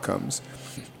health outcomes,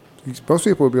 most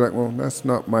people will be like, well, that's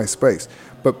not my space.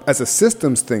 But as a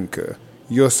systems thinker,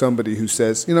 you're somebody who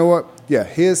says, you know what,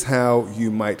 here's how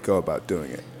you might go about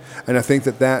doing it. And I think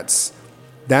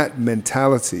that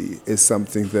mentality is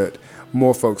something that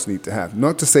more folks need to have.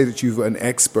 Not to say that you're an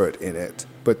expert in it,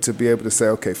 but to be able to say,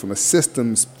 okay, from a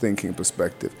systems thinking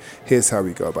perspective, here's how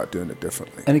we go about doing it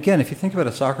differently. And again, if you think about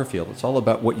a soccer field, it's all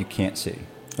about what you can't see.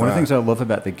 One of the things I love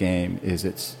about the game is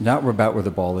it's not about where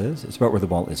the ball is, it's about where the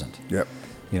ball isn't. Yep.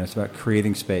 It's about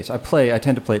creating space. I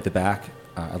tend to play at the back.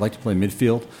 I like to play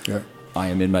midfield. Yep. I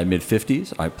am in my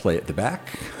mid-50s. I play at the back.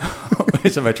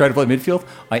 So if I try to play midfield,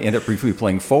 I end up briefly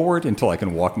playing forward until I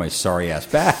can walk my sorry ass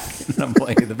back, and I'm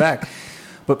playing at the back.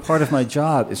 But part of my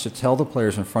job is to tell the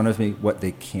players in front of me what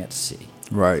they can't see.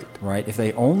 Right. If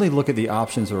they only look at the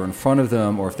options that are in front of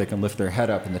them, or if they can lift their head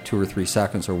up in the 2 or 3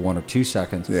 seconds or 1 or 2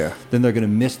 seconds, then they're going to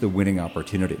miss the winning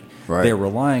opportunity. Right. They're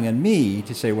relying on me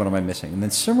to say, what am I missing? And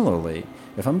then similarly,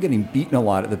 if I'm getting beaten a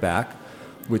lot at the back,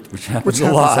 which happens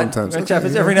a lot, sometimes. Which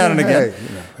happens every now and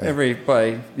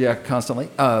again, constantly.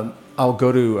 I'll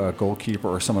go to a goalkeeper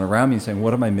or someone around me and saying,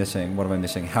 what am I missing? What am I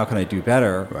missing? How can I do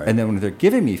better? Right. And then when they're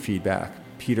giving me feedback,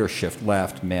 Peter, shift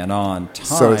left, man on, time.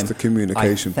 So it's the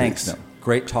communication I thank piece. them.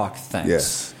 Great talk,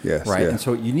 thanks. Yes. Right? And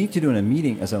so what you need to do in a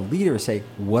meeting as a leader is say,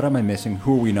 what am I missing?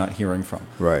 Who are we not hearing from?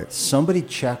 Right. Somebody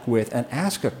check with and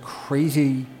ask a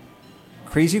crazy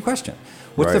question.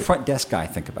 What's the front desk guy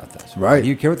think about this? Right. Do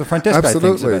you care what the front desk guy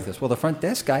thinks about this? Well, the front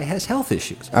desk guy has health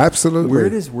issues.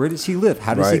 Absolutely. Where does he live?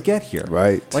 How does he get here?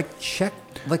 Right. Check,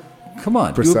 come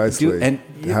on. Precisely.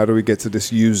 How do we get to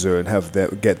this user and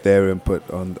get their input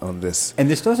on this? And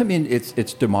this doesn't mean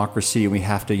it's democracy and we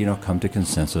have to, come to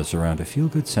consensus around a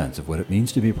feel-good sense of what it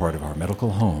means to be part of our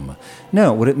medical home.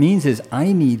 No, what it means is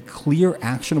I need clear,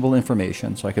 actionable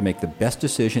information so I can make the best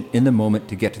decision in the moment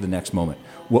to get to the next moment.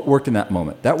 What worked in that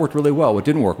moment? That worked really well. What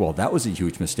didn't work well? That was a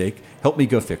huge mistake. Help me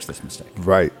go fix this mistake.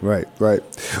 Right.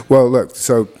 Well, look,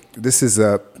 so this is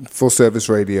Full Service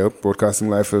Radio, broadcasting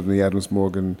live from the Adams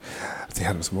Morgan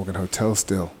Hotel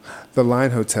still. the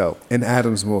Line Hotel in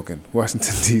Adams Morgan,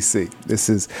 Washington, D.C. This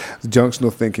is the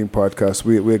Junctional Thinking Podcast.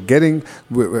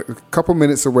 We're a couple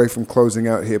minutes away from closing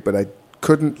out here, but I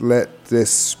couldn't let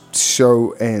this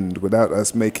show end without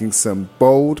us making some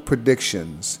bold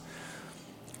predictions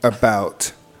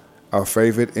about our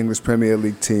favorite English Premier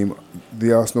League team,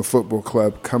 the Arsenal Football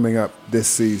Club, coming up this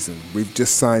season. We've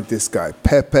just signed this guy,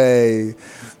 Pepe.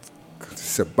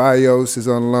 Ceballos is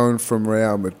on loan from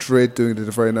Real Madrid, did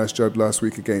a very nice job last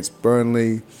week against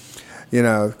Burnley. You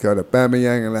know, got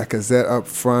Aubameyang and Lacazette up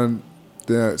front.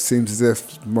 You know, it seems as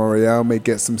if Monreal may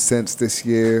get some sense this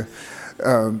year.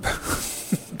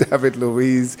 David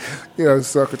Luiz,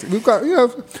 Socrates. We've got,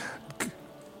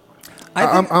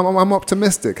 I'm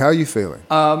optimistic. How are you feeling?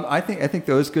 I think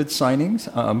those good signings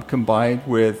combined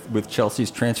with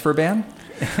Chelsea's transfer ban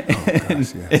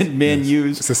and Man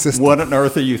U's "what on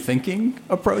earth are you thinking"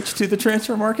 approach to the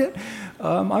transfer market.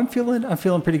 I'm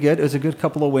feeling pretty good. It was a good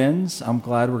couple of wins. I'm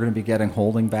glad we're going to be getting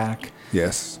Holding back.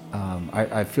 Yes.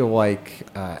 I feel like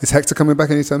is Hector coming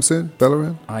back anytime soon?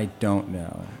 Bellerin? I don't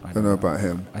know. I don't know about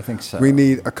him. I think so. We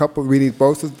need a couple. We need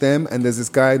both of them, and there's this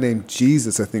guy named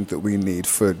Jesus. I think that we need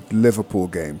for Liverpool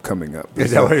game coming up.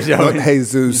 Not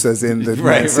Jesus, as in the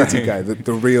Man City guy,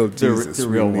 the real Jesus, the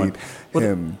real one.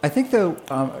 Him. I think though,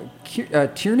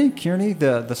 Kearney,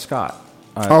 the Scot.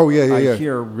 Yeah. I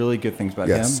hear really good things about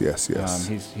him. Yes.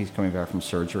 He's coming back from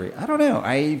surgery. I don't know.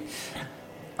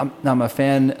 I'm a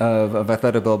fan of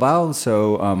Athletic Bilbao,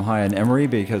 so I'm high on Emery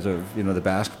because of the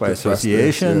Basque by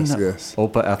association, yes.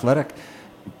 Opa Athletic.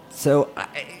 So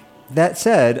that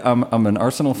said, I'm an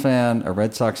Arsenal fan, a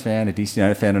Red Sox fan, a DC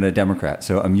United fan, and a Democrat.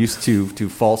 So I'm used to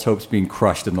false hopes being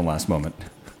crushed in the last moment.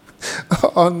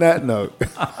 On that note,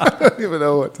 I don't even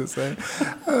know what to say.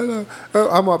 I don't know.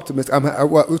 I'm optimistic.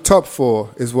 Top four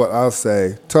is what I'll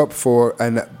say. Top four,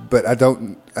 but I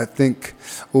don't. I think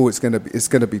it's going to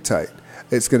be tight.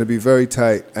 It's going to be very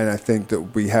tight, and I think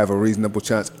that we have a reasonable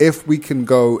chance if we can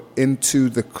go into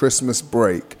the Christmas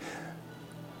break.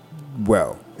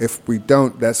 Well, if we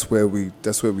don't, that's where we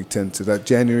tend to. That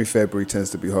January, February tends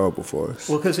to be horrible for us.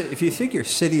 Well, because if you figure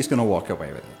City is going to walk away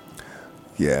with it.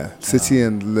 Yeah, City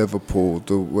and Liverpool,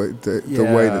 the way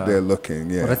that they're looking.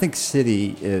 Yeah, but I think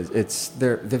City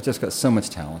they've just got so much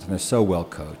talent and they're so well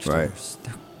coached. Right.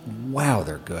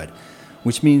 They're good,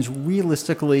 which means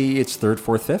realistically it's third,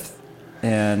 fourth, fifth,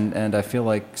 and I feel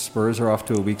like Spurs are off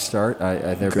to a weak start.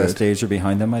 Their best days are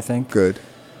behind them. I think. Good.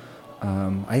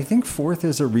 I think fourth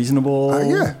is a reasonable.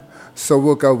 Yeah, so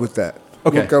we'll go with that.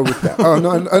 Okay. We'll go with that. Oh,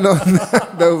 no.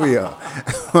 There we are.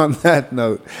 On that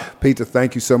note, Peter,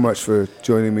 thank you so much for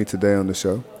joining me today on the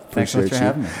show. Thanks so much for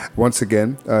having me. Once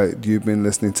again, you've been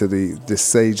listening to the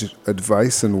sage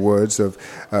advice and words of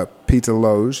Peter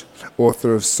Loge,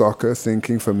 author of Soccer,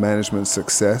 Thinking for Management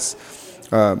Success.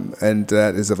 And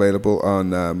that is available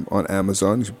on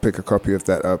Amazon. You can pick a copy of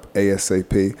that up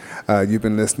ASAP. You've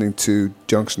been listening to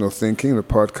Junctional Thinking, the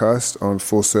podcast on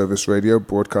Full Service Radio,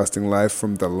 broadcasting live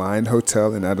from the Line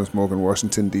Hotel in Adams Morgan,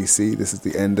 Washington, D.C. This is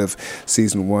the end of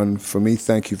season 1 for me.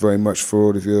 Thank you very much for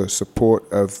all of your support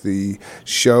of the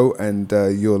show, and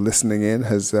your listening in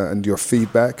and your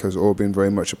feedback has all been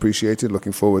very much appreciated.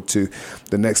 Looking forward to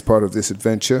the next part of this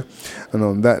adventure. And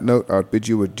on that note, I'll bid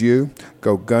you adieu.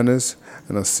 Go Gunners.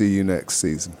 And I'll see you next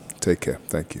season. Take care.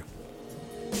 Thank you.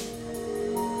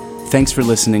 Thanks for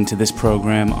listening to this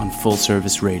program on Full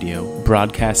Service Radio,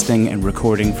 broadcasting and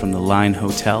recording from the Line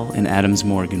Hotel in Adams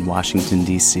Morgan, Washington,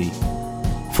 D.C.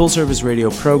 Full Service Radio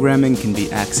programming can be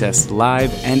accessed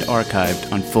live and archived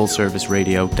on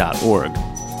fullserviceradio.org.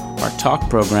 Our talk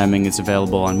programming is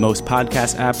available on most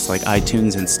podcast apps like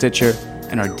iTunes and Stitcher,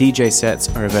 and our DJ sets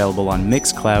are available on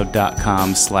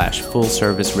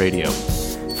mixcloud.com/fullserviceradio.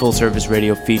 Full Service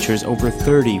Radio features over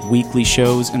 30 weekly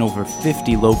shows and over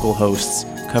 50 local hosts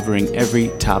covering every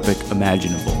topic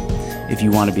imaginable. If you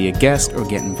want to be a guest or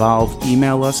get involved,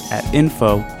 email us at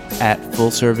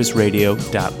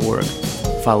info@fullserviceradio.org.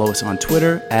 Follow us on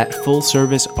Twitter at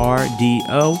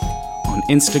FullServiceRDO, on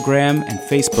Instagram and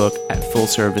Facebook at Full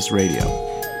Service Radio.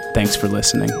 Thanks for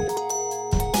listening.